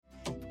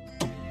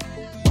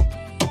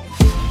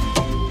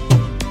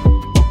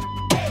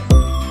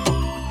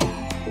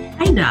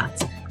Hi,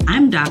 Docs.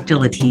 I'm Dr.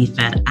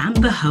 Latifat. I'm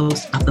the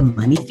host of the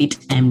Money Fit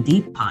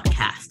MD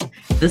podcast.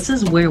 This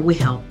is where we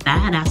help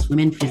badass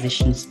women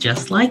physicians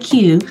just like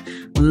you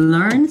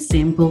learn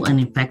simple and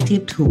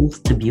effective tools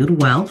to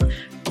build wealth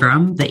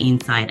from the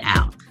inside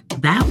out.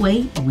 That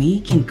way,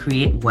 we can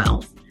create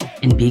wealth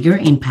and bigger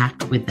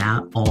impact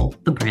without all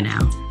the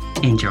burnout.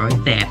 Enjoy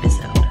the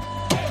episode.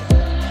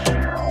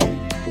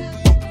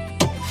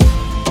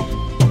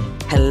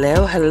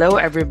 Hello,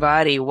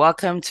 everybody.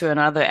 Welcome to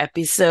another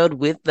episode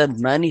with the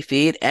Money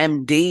Fit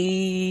MD.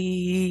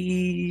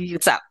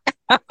 What's up?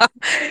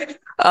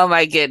 Oh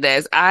my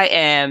goodness.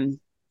 I'm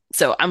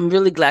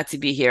really glad to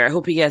be here. I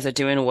hope you guys are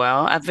doing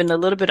well. I've been a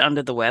little bit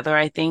under the weather,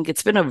 I think.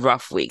 It's been a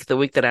rough week. The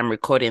week that I'm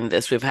recording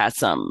this, we've had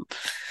some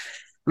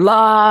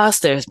loss.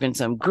 There's been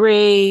some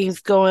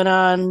grief going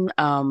on.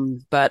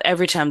 But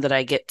every time that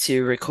I get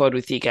to record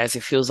with you guys,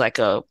 it feels like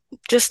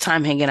just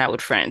time hanging out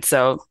with friends.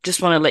 So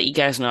just want to let you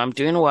guys know I'm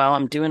doing well.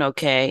 I'm doing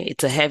okay.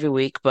 It's a heavy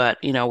week, but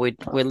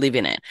we're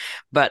living it.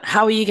 But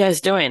how are you guys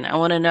doing? I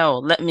want to know.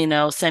 Let me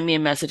know. Send me a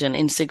message on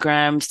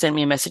Instagram. Send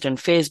me a message on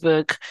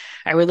Facebook.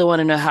 I really want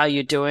to know how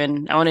you're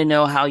doing. I want to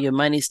know how your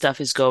money stuff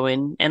is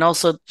going. And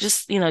also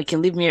just, you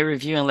can leave me a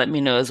review and let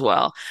me know as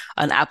well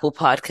on Apple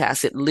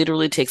Podcasts. It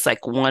literally takes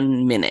like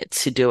 1 minute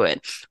to do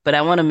it. But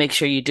I want to make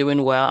sure you're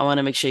doing well. I want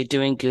to make sure you're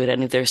doing good.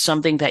 And if there's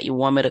something that you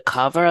want me to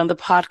cover on the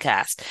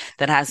podcast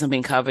that hasn't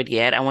been covered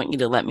yet, I want you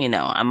to let me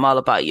know. I'm all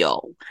about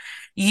you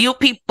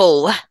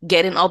people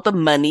getting all the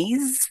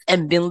monies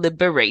and being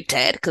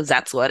liberated, because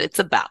that's what it's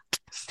about.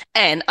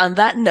 And on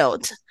that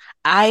note,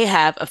 I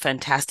have a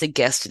fantastic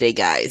guest today,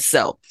 guys.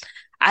 So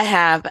I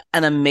have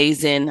an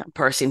amazing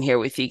person here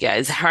with you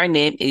guys. Her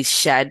name is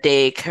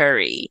Sade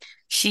Curry.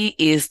 She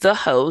is the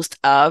host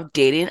of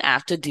Dating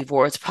After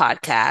Divorce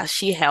podcast.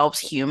 She helps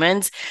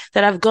humans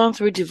that have gone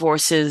through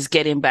divorces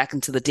getting back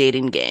into the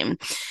dating game.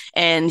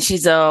 And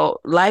she's a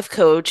life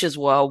coach as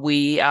well.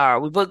 We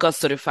both got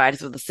certified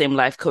through the same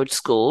life coach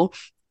school.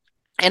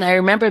 And I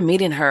remember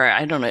meeting her,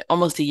 I don't know,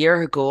 almost a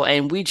year ago,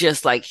 and we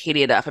just like hit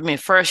it up. I mean,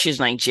 first she's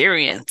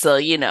Nigerian, so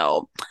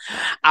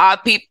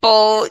our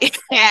people,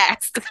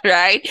 yes,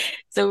 right?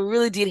 So we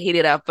really did hit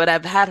it up, but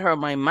I've had her on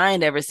my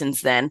mind ever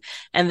since then.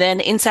 And then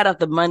inside of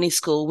the Money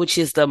School, which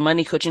is the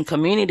money coaching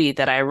community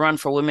that I run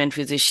for women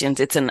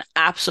physicians, it's an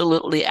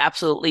absolutely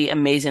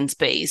amazing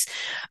space.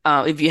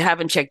 If you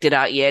haven't checked it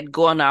out yet,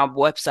 go on our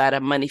website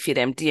at Money Fit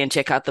MD and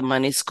check out the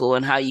Money School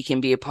and how you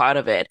can be a part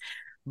of it.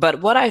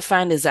 But what I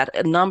find is that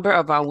a number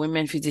of our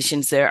women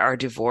physicians there are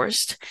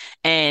divorced,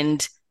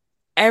 and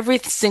every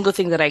single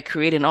thing that I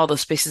create and all the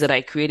spaces that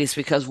I create is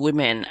because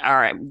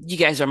you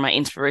guys are my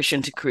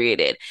inspiration to create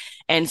it.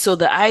 And so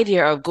the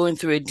idea of going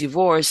through a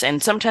divorce,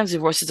 and sometimes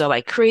divorces are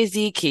like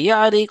crazy,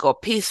 chaotic, or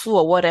peaceful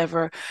or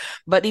whatever.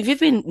 But if you've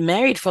been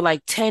married for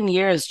like 10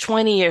 years,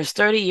 20 years,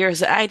 30 years,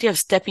 the idea of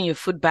stepping your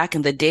foot back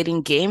in the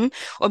dating game,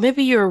 or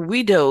maybe you're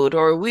widowed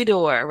or a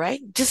widower, right?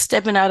 Just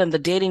stepping out in the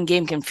dating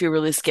game can feel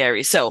really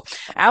scary. So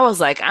I was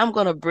like, I'm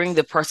going to bring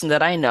the person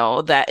that I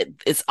know that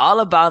is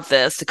all about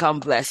this to come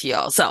bless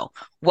y'all. So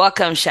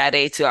welcome,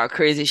 Sade, to our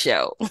crazy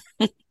show.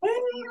 Hey,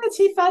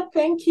 Latifat,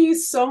 thank you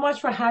so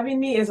much for having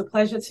me. It's a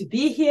pleasure to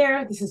be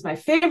here. This is my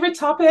favorite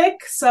topic,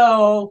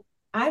 so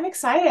I'm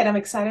excited. I'm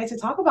excited to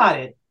talk about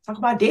it. Talk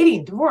about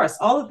dating, divorce,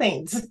 all the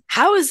things.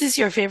 How is this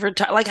your favorite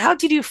topic? Like, how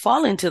did you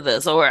fall into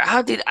this? Or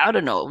I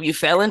don't know, you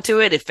fell into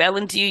it, it fell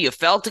into you, you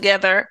fell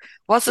together?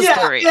 What's the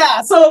story?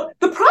 Yeah, so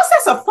the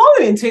process of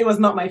falling into it was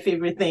not my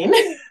favorite thing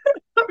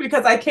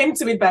because I came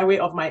to it by way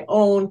of my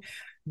own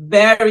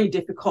very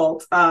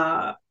difficult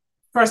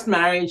first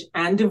marriage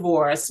and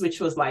divorce,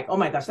 which was like, oh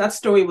my gosh, that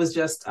story was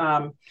just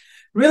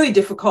really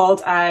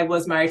difficult. I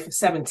was married for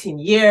 17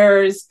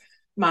 years.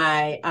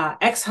 My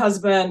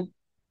ex-husband,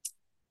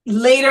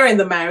 later in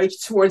the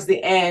marriage, towards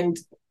the end,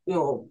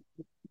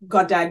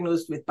 got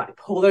diagnosed with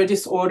bipolar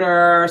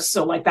disorder.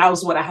 So like, that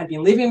was what I had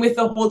been living with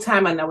the whole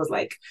time. And I was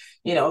like,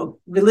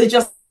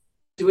 religious,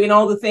 doing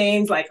all the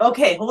things like,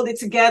 okay, hold it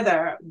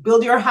together,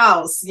 build your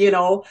house,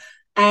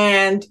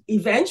 And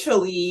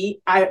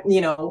eventually,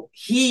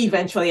 he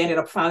eventually ended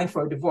up filing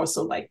for a divorce.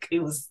 So like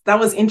that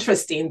was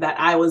interesting that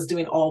I was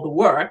doing all the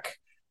work.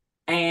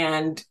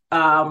 And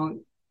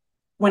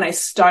when I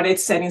started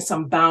setting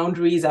some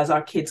boundaries as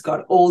our kids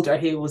got older,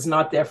 he was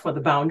not there for the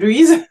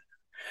boundaries.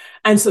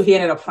 And so he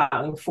ended up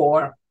filing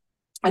for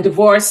a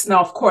divorce.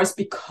 Now, of course,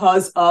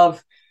 because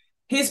of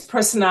his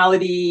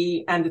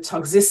personality and the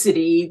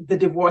toxicity, the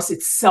divorce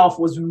itself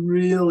was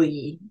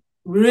really,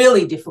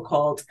 really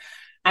difficult.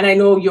 And I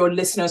know your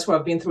listeners who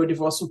have been through a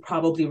divorce will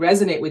probably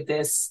resonate with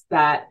this,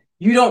 that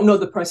you don't know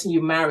the person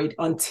you married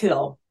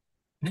until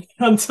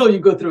you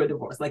go through a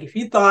divorce. Like if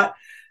you thought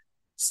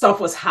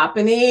stuff was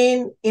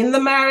happening in the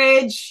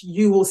marriage,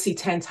 you will see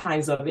 10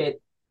 times of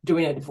it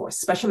during a divorce,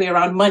 especially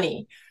around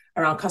money,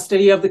 around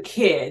custody of the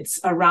kids,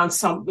 around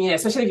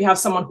especially if you have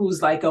someone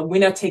who's like a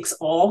winner takes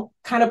all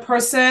kind of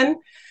person.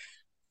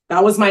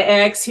 That was my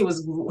ex. He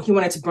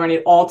wanted to burn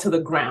it all to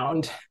the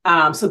ground.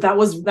 So that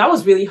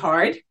was really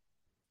hard.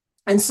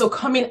 And so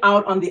coming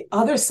out on the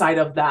other side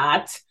of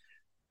that,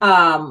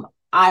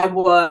 I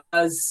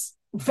was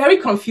very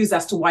confused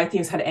as to why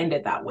things had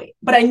ended that way.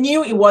 But I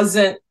knew it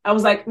wasn't, I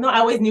was like, no, I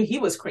always knew he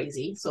was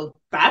crazy. So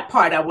that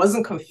part I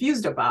wasn't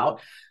confused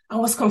about. I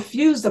was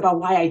confused about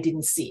why I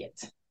didn't see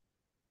it.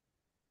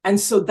 And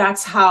so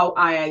that's how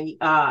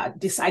I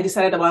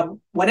decided about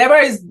whatever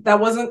is that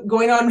wasn't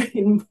going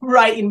on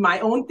right in my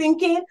own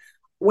thinking,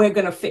 we're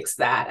going to fix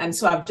that. And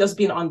so I've just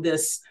been on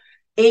this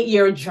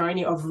 8-year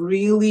journey of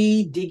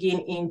really digging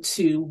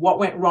into what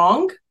went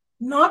wrong.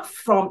 Not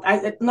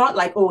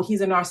like, oh,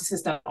 he's a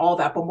narcissist and all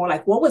that, but more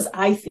like, what was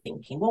I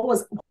thinking?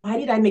 Why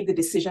did I make the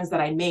decisions that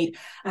I made?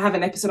 I have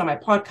an episode on my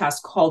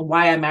podcast called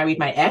Why I Married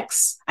My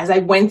Ex. As I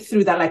went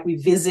through that, like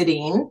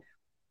revisiting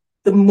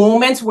the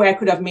moments where I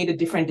could have made a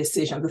different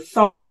decision, the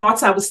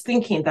thoughts I was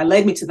thinking that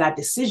led me to that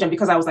decision,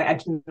 because I was like, I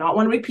do not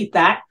want to repeat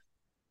that.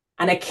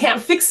 And I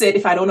can't fix it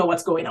if I don't know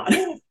what's going on.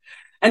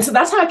 And so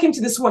that's how I came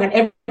to this work.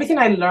 And everything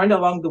I learned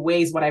along the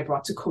way is what I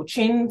brought to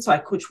coaching. So I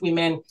coach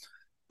women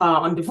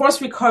on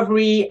divorce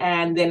recovery.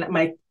 And then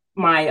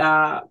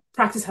my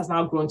practice has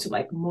now grown to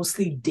like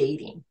mostly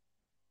dating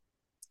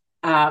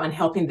and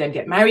helping them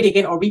get married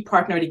again or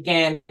repartnered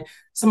again.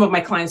 Some of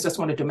my clients just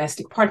want a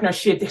domestic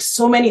partnership. There's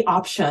so many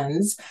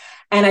options.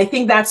 And I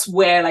think that's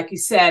where, like you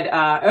said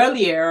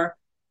earlier,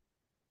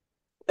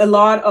 a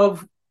lot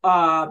of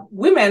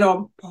women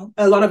or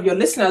a lot of your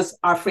listeners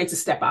are afraid to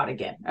step out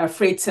again, are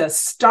afraid to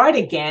start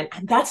again.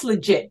 And that's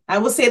legit. I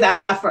will say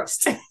that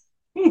first.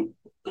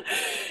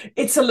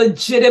 It's a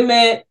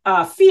legitimate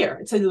fear.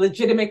 It's a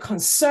legitimate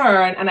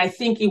concern. And I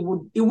think it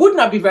would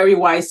not be very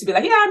wise to be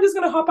like, yeah, I'm just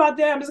going to hop out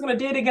there. I'm just going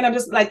to date again. I'm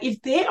just like, if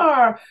they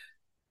are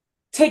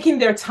taking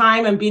their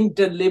time and being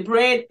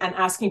deliberate and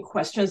asking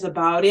questions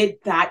about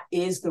it, that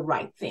is the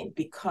right thing,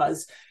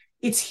 because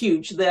it's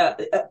huge.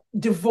 The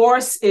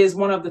divorce is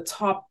one of the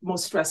top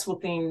most stressful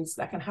things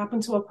that can happen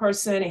to a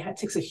person. It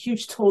takes a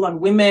huge toll on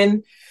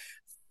women.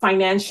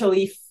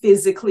 Financially,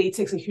 physically, it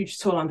takes a huge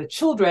toll on the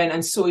children.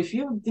 And so if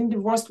you've been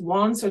divorced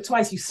once or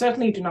twice, you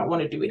certainly do not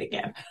want to do it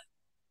again.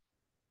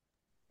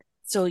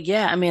 So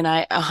yeah, I mean,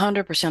 I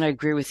 100%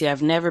 agree with you.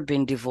 I've never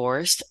been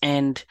divorced,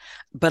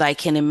 but I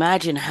can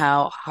imagine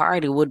how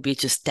hard it would be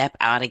to step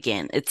out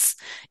again. It's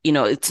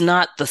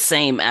not the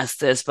same as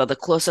this, but the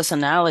closest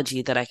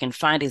analogy that I can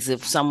find is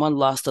if someone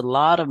lost a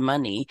lot of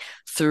money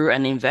through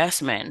an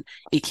investment,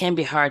 it can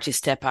be hard to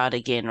step out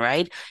again,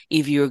 right?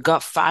 If you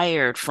got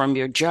fired from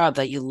your job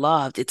that you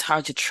loved, it's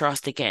hard to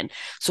trust again.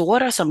 So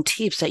what are some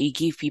tips that you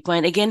give people?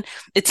 And again,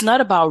 it's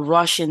not about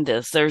rushing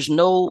this.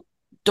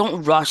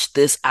 Don't rush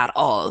this at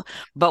all.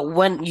 But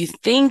when you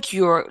think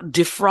you're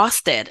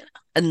defrosted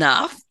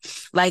enough,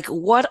 like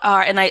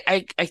and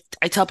I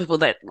tell people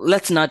that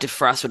let's not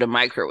defrost with a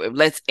microwave.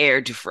 Let's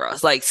air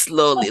defrost, like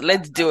slowly.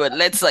 Let's do it.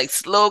 Let's like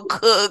slow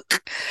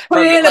cook.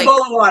 Put it in a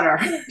bowl of water.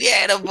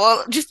 Yeah, in a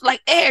bowl, just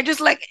like air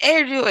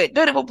do it.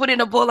 Don't even put in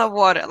a bowl of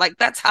water. Like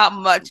that's how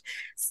much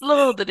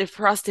slow the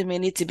defrosting may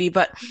need to be.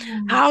 But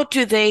how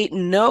do they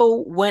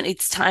know when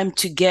it's time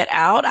to get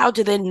out? How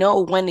do they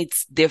know when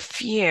it's their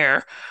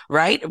fear,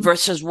 right?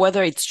 Versus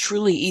whether it's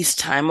truly is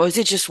time, or is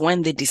it just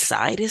when they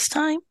decide it's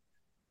time?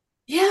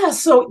 Yeah,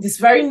 so it's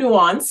very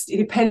nuanced. It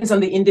depends on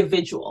the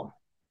individual.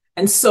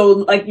 And so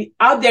like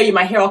out there, you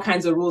might hear all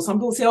kinds of rules. Some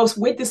people say, oh,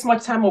 wait this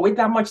much time or wait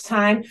that much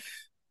time.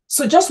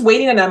 So just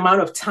waiting an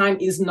amount of time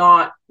is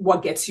not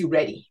what gets you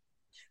ready.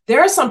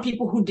 There are some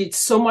people who did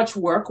so much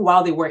work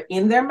while they were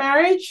in their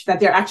marriage that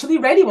they're actually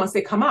ready once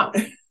they come out.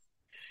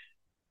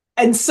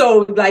 And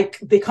so like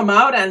they come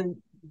out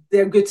and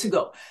they're good to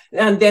go.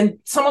 And then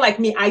someone like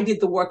me, I did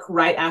the work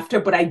right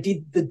after, but I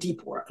did the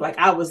deep work. Like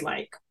I was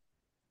like,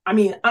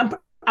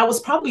 I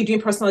was probably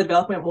doing personal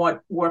development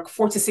work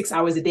 4 to 6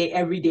 hours a day,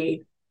 every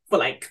day for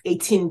like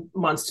 18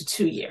 months to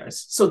 2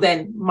 years. So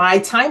then my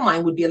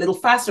timeline would be a little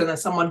faster than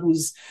someone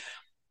who's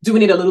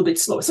doing it a little bit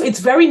slower. So it's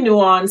very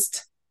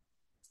nuanced.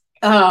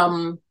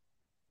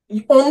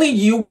 Only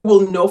you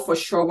will know for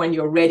sure when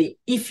you're ready,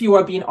 if you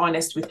are being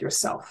honest with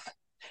yourself.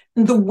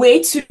 And the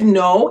way to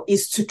know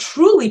is to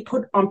truly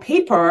put on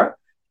paper,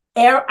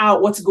 air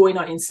out what's going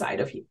on inside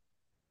of you.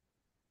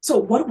 So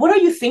what are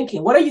you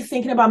thinking? What are you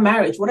thinking about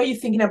marriage? What are you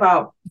thinking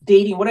about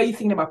dating? What are you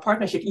thinking about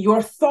partnership?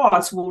 Your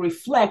thoughts will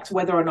reflect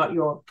whether or not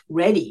you're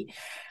ready.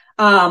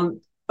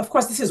 Of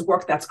course, this is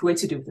work that's great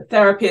to do with a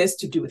therapist,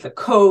 to do with a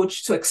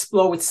coach, to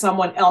explore with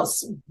someone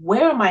else.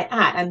 Where am I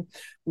at? And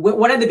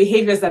what are the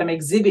behaviors that I'm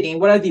exhibiting?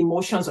 What are the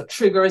emotions or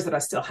triggers that are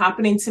still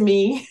happening to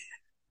me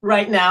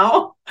right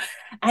now?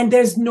 And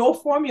there's no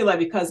formula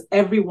because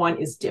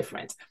everyone is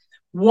different.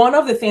 One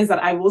of the things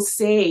that I will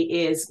say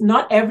is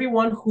not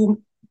everyone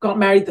who got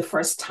married the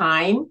first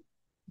time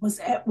was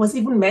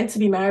even meant to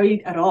be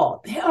married at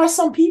all. There are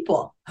some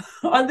people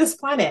on this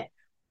planet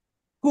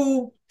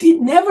who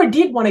never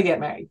did want to get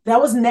married. That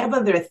was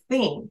never their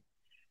thing.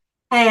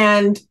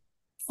 And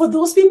for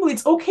those people,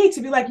 it's okay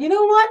to be like, you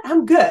know what?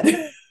 I'm good.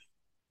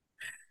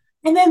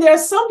 And then there are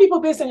some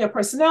people based on your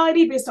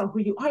personality, based on who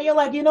you are, you're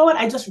like, you know what?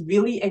 I just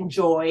really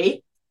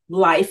enjoy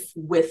life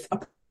with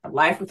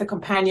a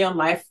companion,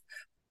 life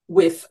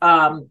with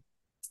a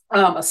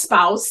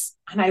spouse,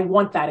 and I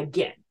want that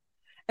again.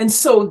 And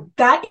so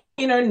that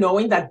inner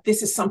knowing that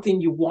this is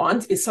something you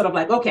want is sort of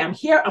like, okay,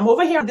 I'm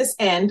over here on this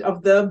end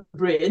of the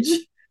bridge.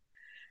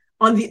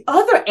 On the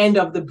other end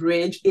of the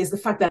bridge is the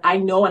fact that I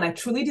know and I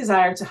truly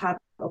desire to have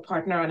a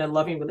partner and a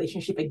loving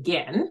relationship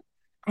again.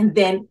 And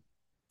then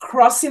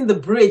crossing the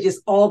bridge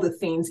is all the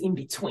things in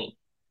between.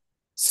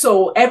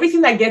 So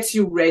everything that gets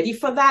you ready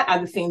for that are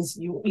the things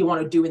you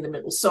want to do in the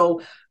middle.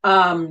 So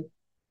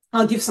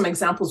I'll give some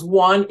examples.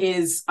 One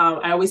is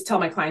I always tell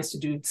my clients to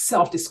do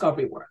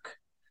self-discovery work.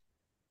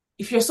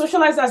 If you're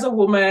socialized as a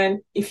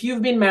woman, if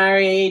you've been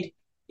married,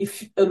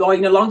 or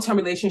in a long-term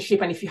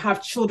relationship, and if you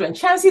have children,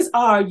 chances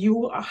are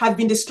you have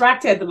been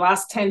distracted the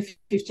last 10,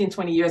 15,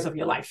 20 years of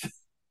your life.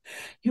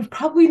 You've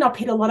probably not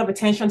paid a lot of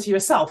attention to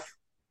yourself.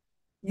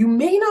 You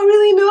may not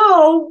really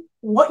know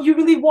what you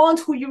really want,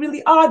 who you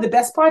really are. The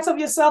best parts of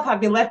yourself have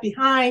been left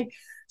behind.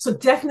 So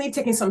definitely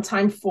taking some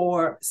time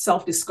for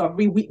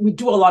self-discovery. We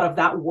do a lot of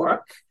that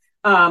work.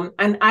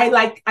 And I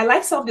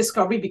like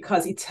self-discovery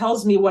because it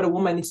tells me what a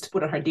woman needs to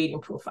put on her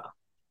dating profile.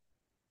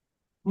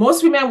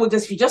 Most women will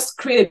if you just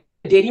create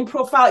a dating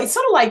profile, it's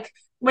sort of like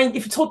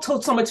if you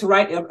told someone to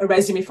write a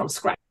resume from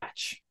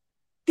scratch,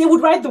 they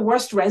would write the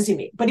worst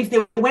resume. But if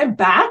they went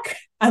back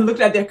and looked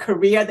at their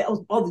career,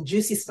 all the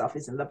juicy stuff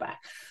is in the back.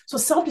 So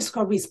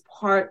self-discovery is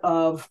part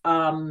of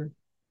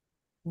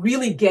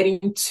really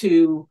getting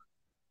to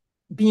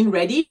being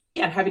ready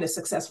and having a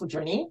successful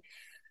journey.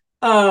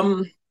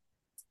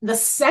 The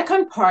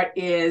second part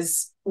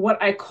is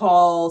what I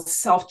call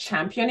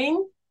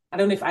self-championing. I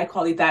don't know if I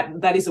call it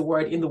that. That is a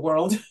word in the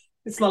world.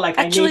 It's not like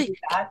Actually,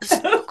 I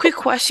named that. quick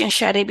question,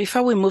 Shade,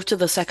 before we move to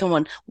the second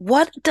one.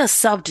 What does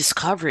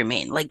self-discovery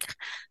mean? Like,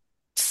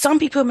 some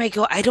people may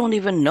go, I don't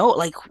even know.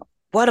 Like,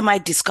 what am I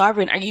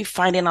discovering? Are you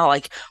finding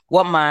out who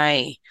am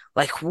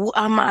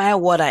I,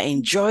 what I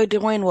enjoy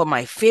doing, what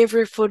my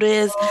favorite food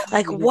is?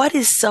 Like, what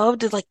is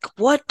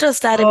what does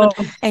that even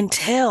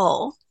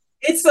entail?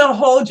 It's a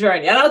whole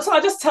journey. And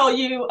I'll just tell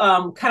you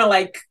kind of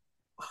like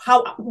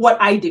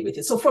what I did with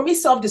it. So for me,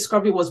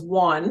 self-discovery was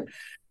one.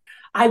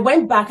 I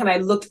went back and I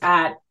looked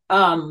at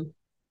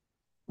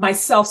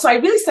myself. So I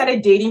really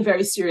started dating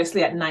very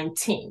seriously at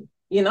 19.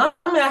 You know,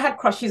 I mean, I had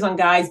crushes on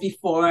guys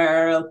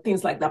before,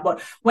 things like that. But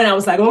when I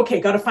was like,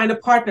 okay, got to find a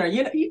partner,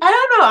 you know,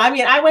 I don't know. I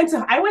mean, I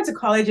went to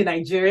college in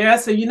Nigeria,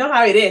 so you know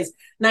how it is.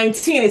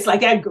 19, it's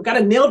like I got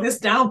to nail this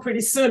down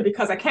pretty soon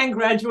because I can't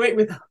graduate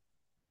without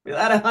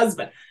a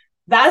husband.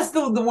 That's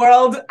the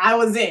world I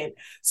was in.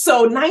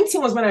 So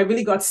 19 was when I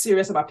really got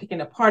serious about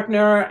picking a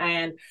partner,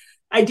 and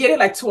I dated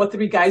like 2 or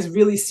 3 guys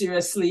really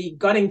seriously.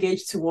 Got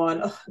engaged to one.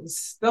 There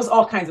was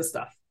all kinds of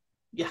stuff.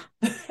 Yeah.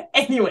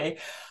 Anyway.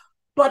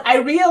 But I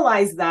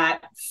realized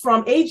that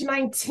from age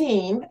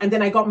 19, and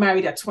then I got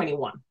married at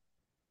 21.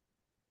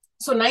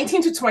 So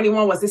 19 to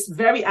 21 was this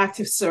very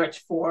active search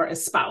for a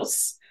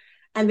spouse.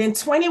 And then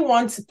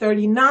 21 to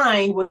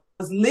 39 was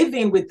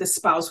living with the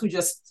spouse who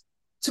just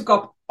took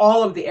up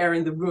all of the air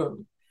in the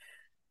room.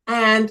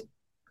 And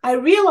I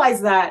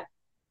realized that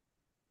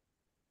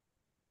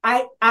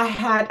I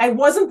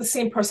wasn't the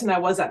same person I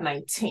was at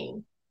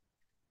 19.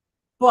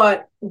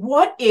 But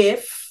what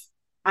if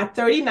at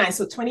 39,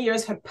 so 20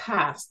 years had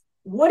passed,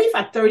 what if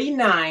at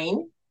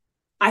 39,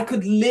 I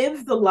could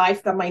live the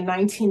life that my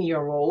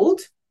 19-year-old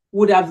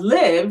would have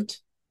lived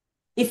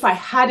if I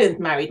hadn't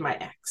married my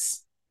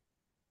ex?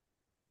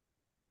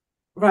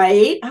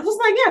 Right? I was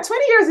like, yeah,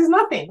 20 years is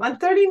nothing. I'm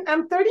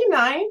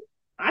 39.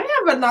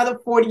 I have another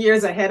 40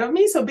 years ahead of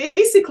me. So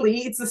basically,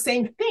 it's the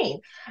same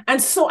thing.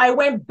 And so I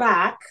went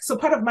back. So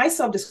part of my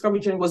self-discovery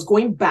journey was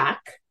going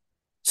back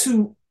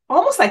to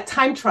almost like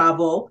time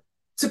travel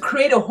to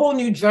create a whole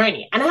new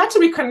journey. And I had to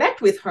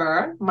reconnect with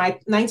her, my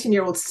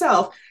 19-year-old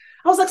self.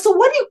 I was like, so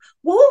what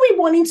were we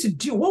wanting to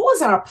do? What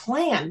was our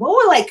plan?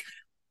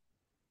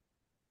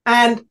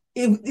 And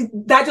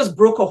that just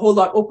broke a whole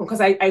lot open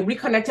because I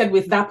reconnected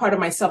with that part of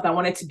myself that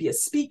wanted to be a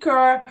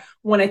speaker,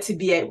 wanted to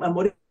be a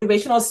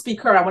motivational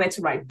speaker. I wanted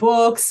to write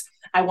books.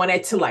 I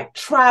wanted to like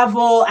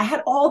travel. I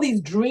had all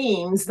these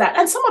dreams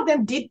and some of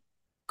them did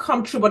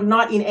come true, but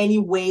not in any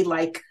way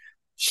like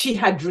she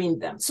had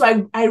dreamed them. So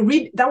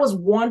that was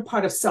one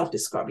part of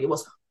self-discovery. It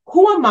was,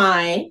 who am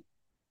I?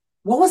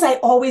 What was I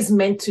always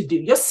meant to do?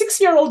 Your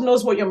 6-year-old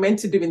knows what you're meant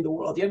to do in the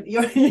world.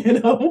 You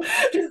know,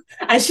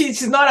 and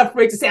she's not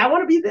afraid to say, I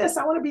want to be this,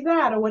 I want to be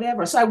that, or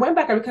whatever. So I went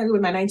back, I reconnected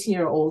with my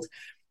 19-year-old,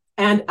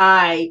 and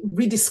I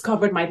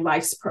rediscovered my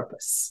life's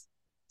purpose.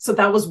 So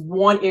that was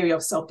one area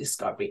of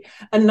self-discovery.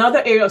 Another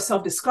area of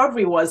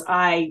self-discovery was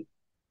I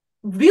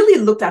really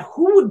looked at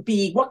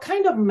what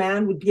kind of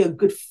man would be a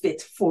good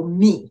fit for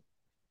me.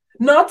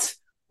 Not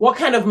what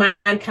kind of man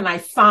can I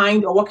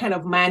find or what kind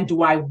of man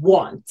do I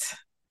want.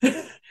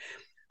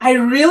 I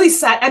really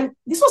sat, and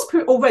this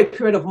was over a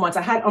period of months.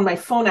 I had on my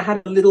phone, I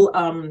had a little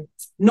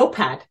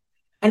notepad.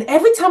 And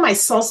every time I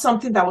saw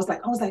something that I was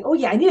like, oh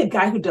yeah, I need a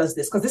guy who does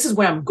this because this is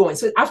where I'm going.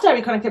 So after I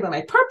reconnected with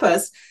my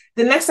purpose,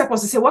 the next step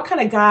was to say, what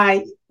kind of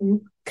guy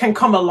can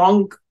come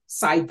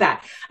alongside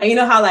that? And you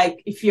know how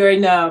like if you're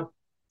in a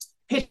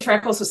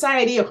patriarchal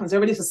society or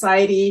conservative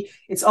society,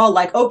 it's all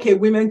like, okay,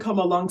 women come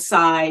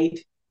alongside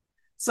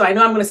So I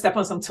know I'm going to step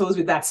on some toes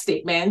with that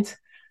statement.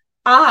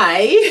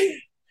 I,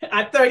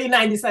 at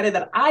 39, decided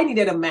that I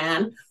needed a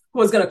man who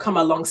was going to come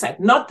alongside.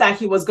 Not that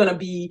he was going to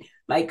be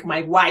like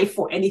my wife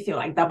or anything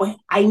like that, but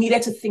I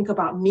needed to think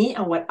about me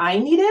and what I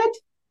needed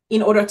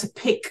in order to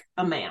pick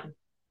a man.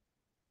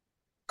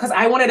 Because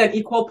I wanted an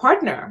equal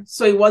partner.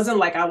 So it wasn't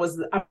like I'm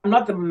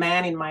not the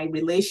man in my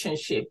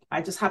relationship.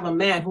 I just have a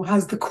man who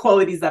has the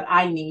qualities that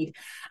I need.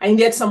 I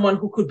needed someone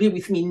who could be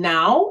with me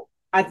now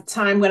at the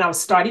time when I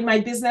was starting my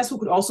business, who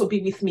could also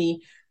be with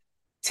me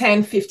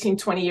 10, 15,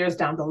 20 years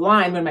down the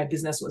line when my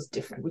business was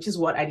different, which is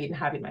what I didn't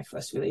have in my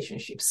first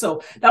relationship.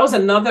 So that was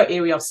another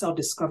area of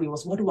self-discovery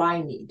was, what do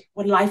I need?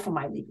 What life am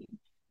I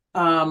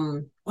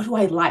living? What do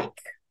I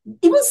like?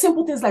 Even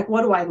simple things like,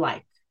 what do I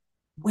like?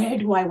 Where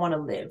do I want to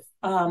live?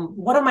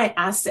 What are my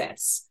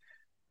assets?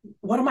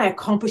 What are my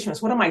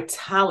accomplishments? What are my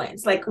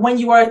talents? Like when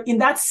you are in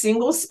that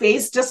single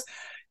space, just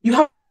you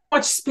have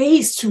much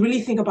space to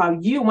really think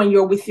about you. When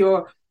you're with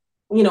your,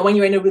 when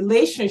you're in a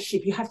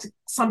relationship, you have to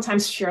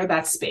sometimes share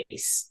that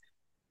space.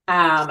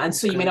 And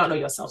so you may not know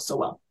yourself so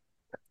well.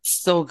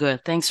 So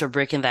good. Thanks for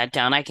breaking that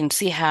down. I can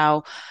see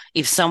how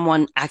if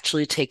someone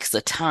actually takes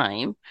the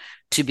time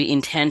to be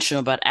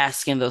intentional about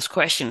asking those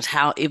questions,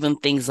 how even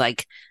things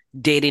like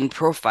dating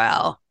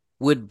profile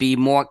would be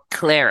more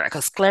clearer,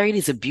 because clarity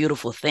is a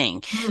beautiful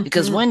thing.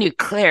 Because when you're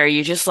clear,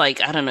 you're just like,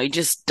 I don't know, you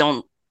just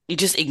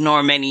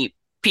ignore many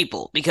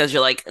people because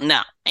you're like, no,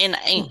 ain't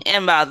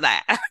about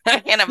that.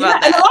 Ain't about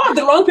that. And a lot of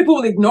the wrong people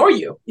will ignore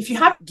you if you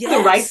have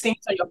the right things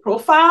on your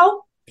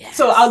profile. Yes.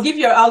 So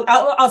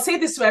I'll say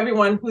this to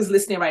everyone who's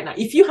listening right now.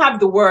 If you have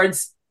the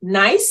words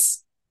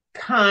nice,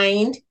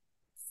 kind,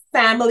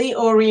 family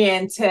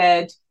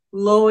oriented,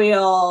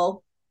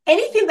 loyal,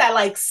 anything that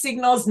like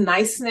signals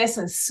niceness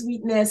and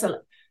sweetness, and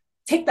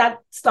take that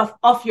stuff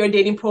off your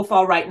dating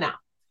profile right now.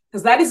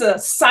 Because that is a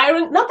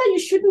siren, not that you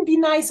shouldn't be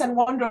nice and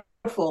wonderful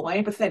or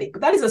empathetic,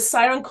 but that is a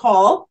siren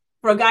call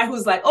for a guy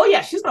who's like, oh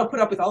yeah, she's going to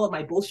put up with all of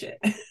my bullshit.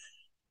 All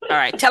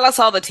right. Tell us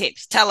all the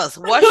tips. Tell us,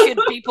 what should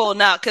people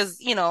know? Because,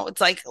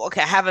 it's like,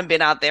 okay, I haven't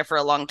been out there for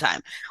a long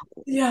time.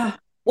 Yeah.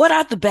 What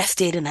are the best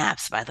dating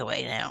apps, by the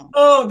way, now?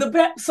 Oh, the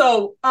best.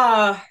 So,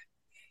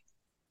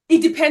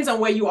 it depends on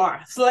where you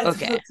are. So,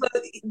 okay. So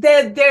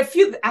there are a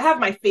few. I have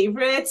my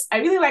favorites. I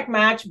really like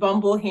Match,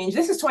 Bumble, Hinge.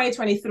 This is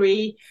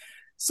 2023.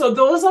 So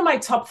those are my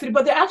top 3,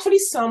 but there are actually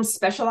some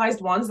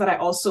specialized ones that I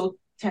also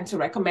tend to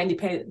recommend.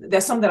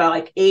 There's some that are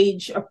like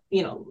age,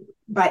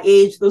 by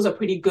age. Those are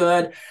pretty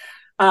good.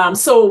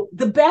 So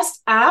the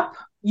best app,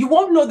 you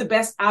won't know the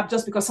best app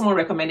just because someone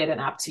recommended an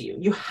app to you.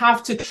 You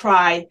have to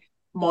try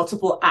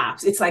multiple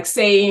apps. It's like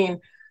saying,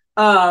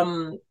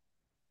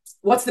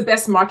 what's the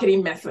best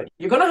marketing method?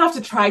 You're going to have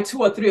to try 2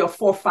 or 3 or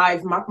 4 or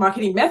 5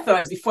 marketing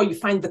methods before you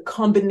find the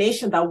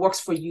combination that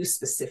works for you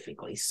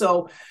specifically.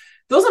 So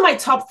those are my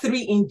top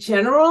 3 in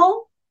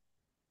general,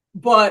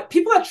 but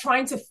people are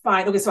trying to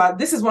find, okay, so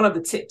this is one of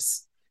the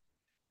tips.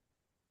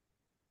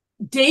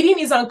 Dating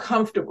is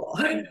uncomfortable.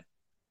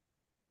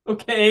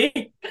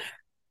 Okay.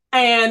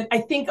 And I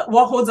think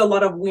what holds a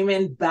lot of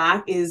women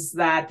back is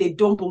that they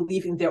don't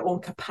believe in their own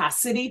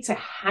capacity to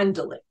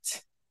handle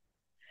it.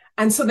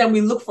 And so then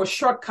we look for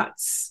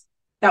shortcuts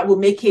that will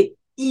make it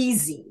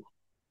easy.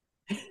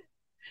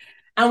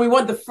 And we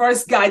want the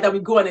first guy that we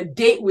go on a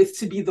date with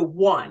to be the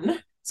one,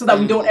 so that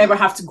we don't ever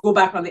have to go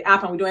back on the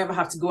app and we don't ever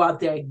have to go out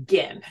there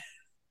again.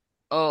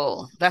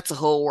 Oh, that's a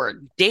whole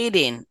word.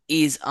 Dating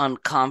is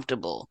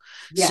uncomfortable.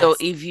 Yes. So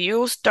if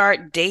you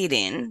start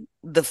dating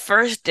the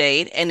first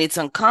date and it's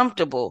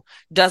uncomfortable,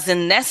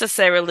 doesn't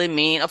necessarily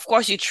mean, of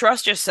course, you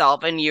trust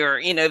yourself and you're,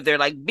 if they're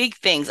like big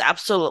things,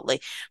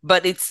 absolutely.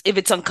 But if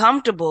it's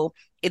uncomfortable,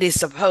 it is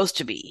supposed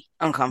to be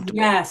uncomfortable.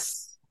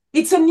 Yes.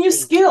 It's a new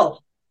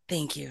skill.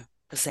 Thank you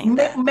for saying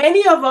that.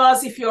 Many of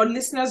us, if you're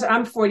listeners,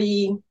 I'm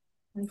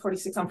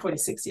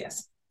 46,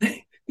 yes.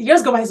 The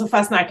years go by so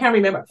fast now, I can't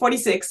remember.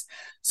 46.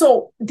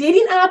 So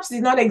dating apps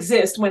did not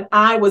exist when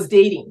I was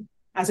dating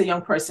as a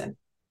young person.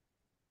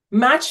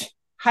 Match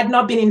had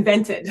not been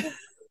invented.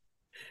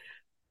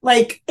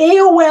 Like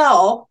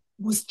AOL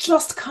was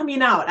just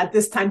coming out at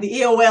this time.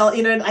 The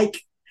AOL,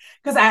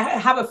 because I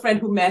have a friend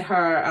who met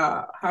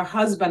her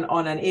husband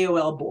on an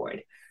AOL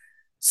board.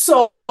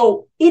 So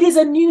it is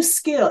a new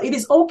skill. It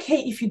is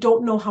okay if you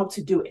don't know how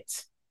to do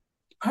it.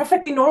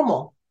 Perfectly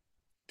normal.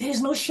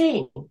 There's no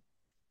shame.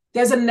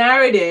 There's a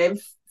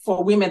narrative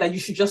for women that you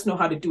should just know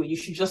how to do it. You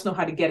should just know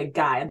how to get a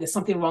guy. And there's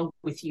something wrong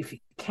with you if you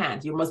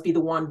can't. You must be the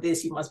one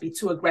this. You must be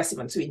too aggressive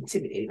and too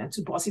intimidating and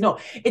too bossy. No,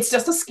 it's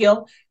just a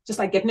skill, just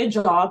like getting a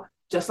job,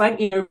 just like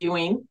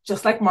interviewing,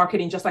 just like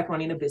marketing, just like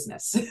running a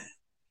business.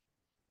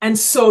 And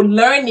so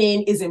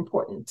learning is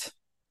important.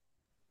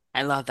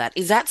 I love that.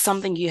 Is that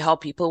something you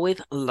help people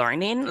with,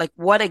 learning? Like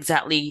what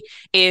exactly,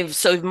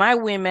 if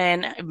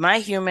my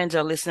humans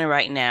are listening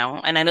right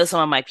now, and I know some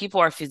of my people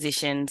are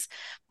physicians,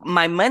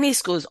 my money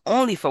school is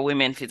only for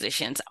women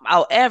physicians.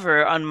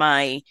 However, on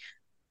my,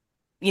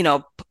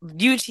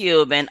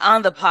 YouTube and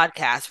on the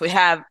podcast, we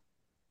have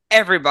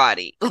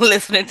everybody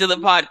listening to the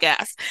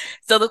podcast.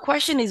 So the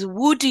question is,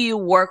 who do you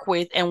work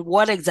with and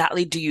what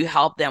exactly do you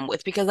help them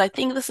with? Because I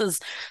think this is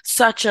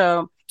such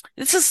a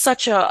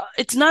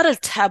it's not a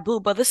taboo,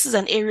 but this is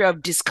an area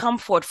of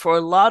discomfort for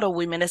a lot of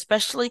women,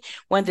 especially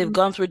when they've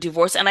gone through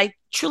divorce. And I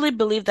truly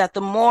believe that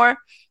the more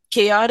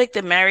chaotic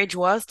the marriage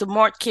was, the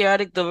more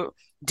chaotic the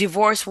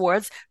divorce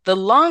was, the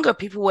longer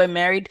people were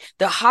married,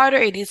 the harder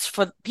it is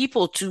for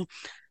people to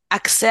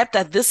accept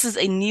that this is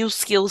a new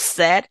skill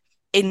set,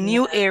 a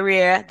new Yeah.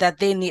 area that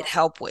they need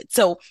help with.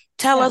 So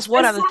tell Yeah. us,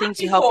 what And are the things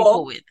you help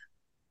people with?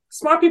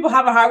 smart people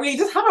we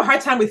just have a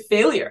hard time with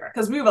failure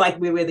because we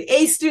were the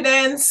A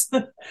students.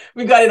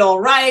 We got it all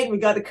right. We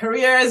got the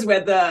careers.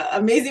 We're the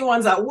amazing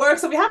ones at work.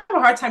 So we have a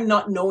hard time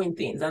not knowing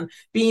things and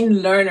being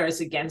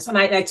learners again. So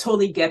I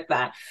totally get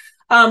that.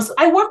 So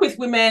I work with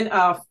women,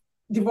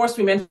 divorced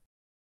women,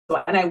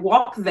 and I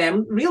walk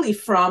them really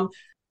from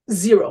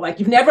zero. Like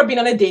you've never been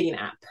on a dating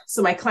app.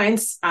 So my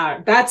clients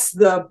that's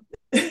the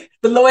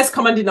the lowest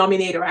common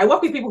denominator. I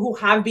work with people who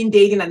have been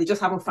dating and they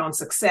just haven't found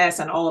success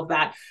and all of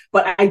that.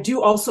 But I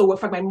do also work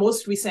for my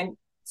most recent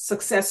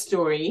success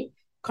story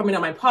coming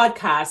on my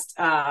podcast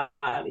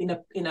in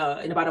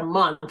about a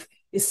month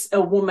is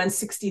a woman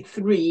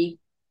 63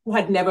 who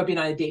had never been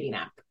on a dating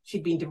app.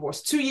 She'd been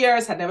divorced 2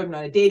 years, had never been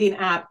on a dating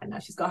app, and now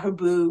she's got her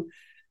boo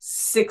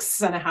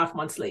 6.5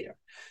 months later.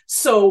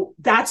 So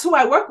that's who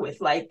I work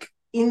with. Like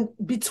in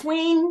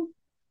between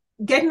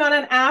getting on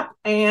an app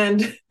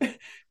and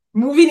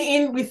moving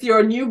in with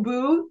your new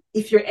boo,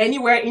 if you're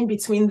anywhere in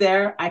between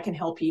there, I can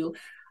help you.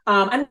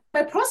 And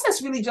my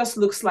process really just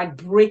looks like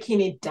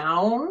breaking it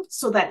down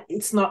so that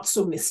it's not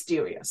so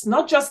mysterious,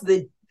 not just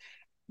the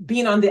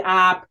being on the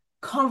app,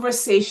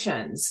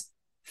 conversations,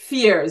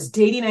 fears,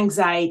 dating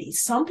anxiety.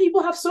 Some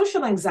people have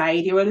social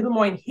anxiety or a little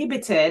more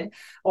inhibited,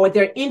 or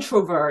they're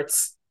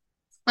introverts.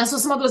 And so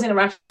some of those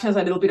interactions are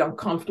a little bit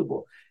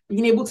uncomfortable.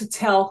 Being able to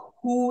tell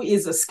who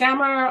is a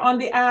scammer on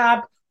the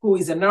app, who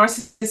is a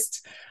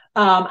narcissist.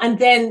 And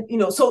then,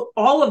 so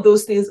all of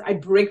those things, I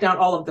break down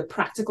all of the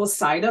practical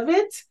side of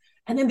it.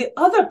 And then the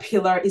other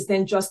pillar is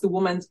then just the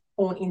woman's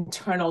own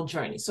internal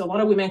journey. So a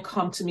lot of women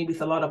come to me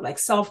with a lot of like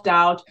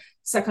self-doubt,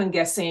 second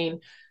guessing,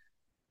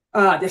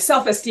 their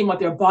self-esteem or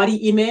their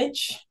body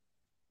image,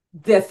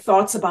 their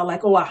thoughts about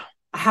like, oh, I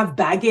have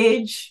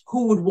baggage.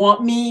 Who would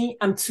want me?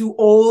 I'm too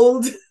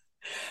old.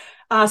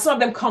 Some of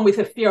them come with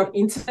a fear of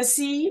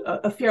intimacy,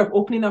 a fear of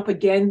opening up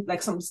again,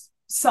 like some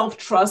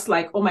self-trust,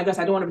 like, oh my gosh,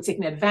 I don't want to be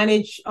taken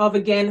advantage of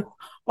again.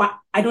 Well,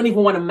 I don't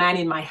even want a man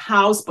in my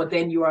house, but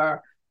then you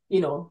are,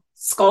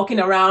 skulking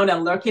around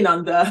and lurking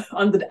on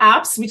the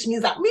apps, which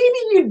means that maybe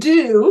you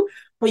do,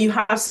 but you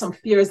have some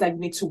fears that you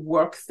need to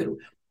work through.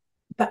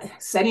 But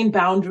setting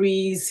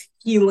boundaries,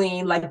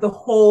 healing, like the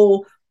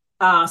whole,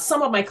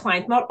 some of my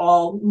clients, not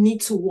all,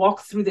 need to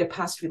walk through their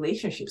past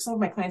relationships. Some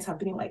of my clients have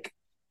been in like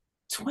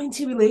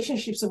 20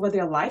 relationships over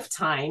their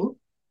lifetime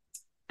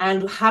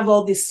and have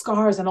all these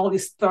scars and all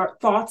these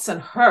thoughts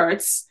and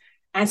hurts.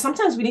 And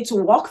sometimes we need to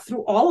walk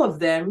through all of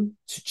them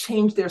to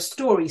change their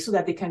story so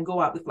that they can go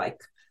out with like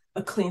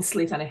a clean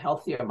slate and a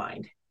healthier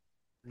mind.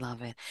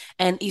 Love it.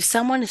 And if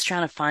someone is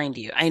trying to find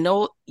you, I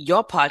know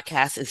your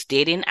podcast is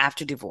Dating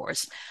After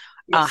Divorce.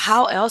 Yes.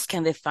 How else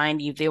can they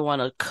find you if they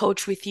want to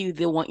coach with you?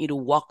 They want you to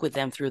walk with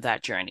them through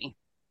that journey.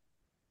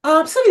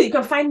 Absolutely. You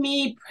can find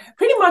me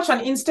pretty much on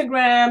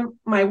Instagram,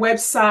 my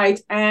website,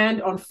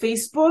 and on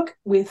Facebook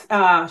with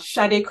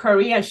Sade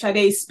Curry. And Sade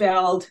is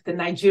spelled the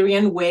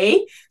Nigerian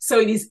way. So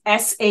it is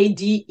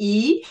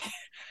Sade,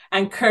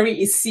 and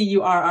Curry is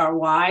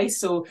Curry.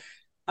 So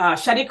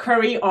Sade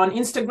Curry on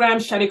Instagram,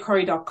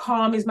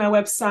 SadeCurry.com is my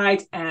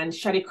website, and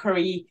Sade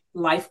Curry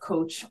Life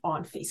Coach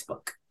on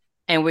Facebook.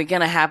 And we're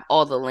going to have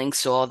all the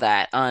links to all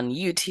that on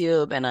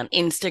YouTube and on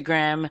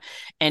Instagram.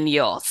 And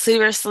y'all,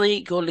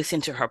 seriously, go listen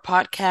to her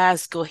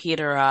podcast. Go hit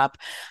her up.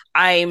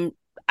 I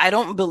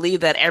don't believe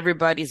that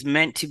everybody's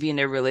meant to be in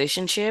a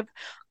relationship.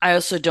 I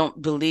also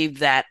don't believe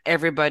that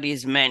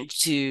everybody's meant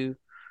to,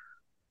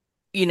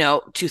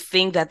 to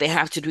think that they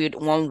have to do it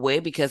one way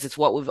because it's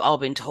what we've all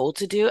been told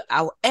to do.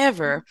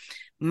 However,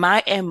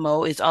 my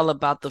MO is all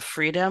about the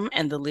freedom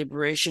and the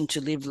liberation to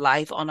live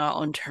life on our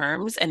own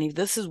terms. And if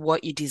this is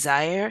what you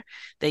desire,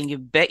 then you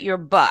bet your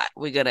butt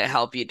we're going to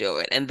help you do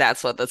it. And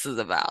that's what this is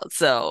about.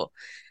 So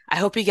I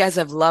hope you guys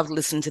have loved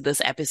listening to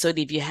this episode.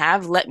 If you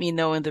have, let me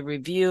know in the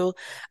review.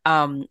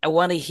 I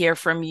want to hear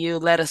from you.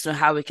 Let us know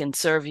how we can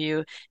serve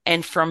you.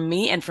 And from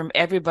me and from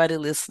everybody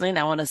listening,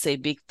 I want to say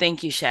big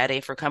thank you,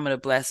 Sade, for coming to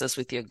bless us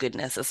with your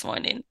goodness this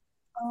morning.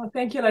 Oh,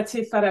 thank you,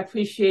 Latifat. I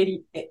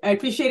appreciate it. I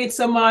appreciate it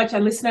so much.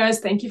 And listeners,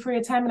 thank you for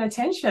your time and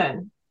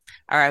attention.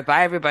 All right.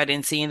 Bye, everybody,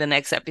 and see you in the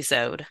next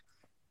episode.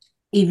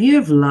 If you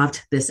have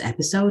loved this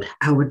episode,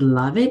 I would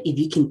love it if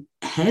you can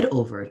head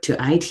over to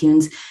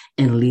iTunes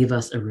and leave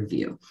us a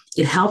review.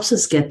 It helps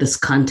us get this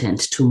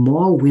content to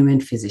more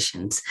women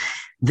physicians.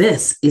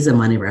 This is a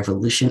money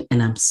revolution,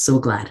 and I'm so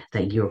glad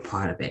that you're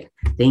part of it.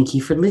 Thank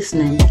you for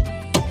listening.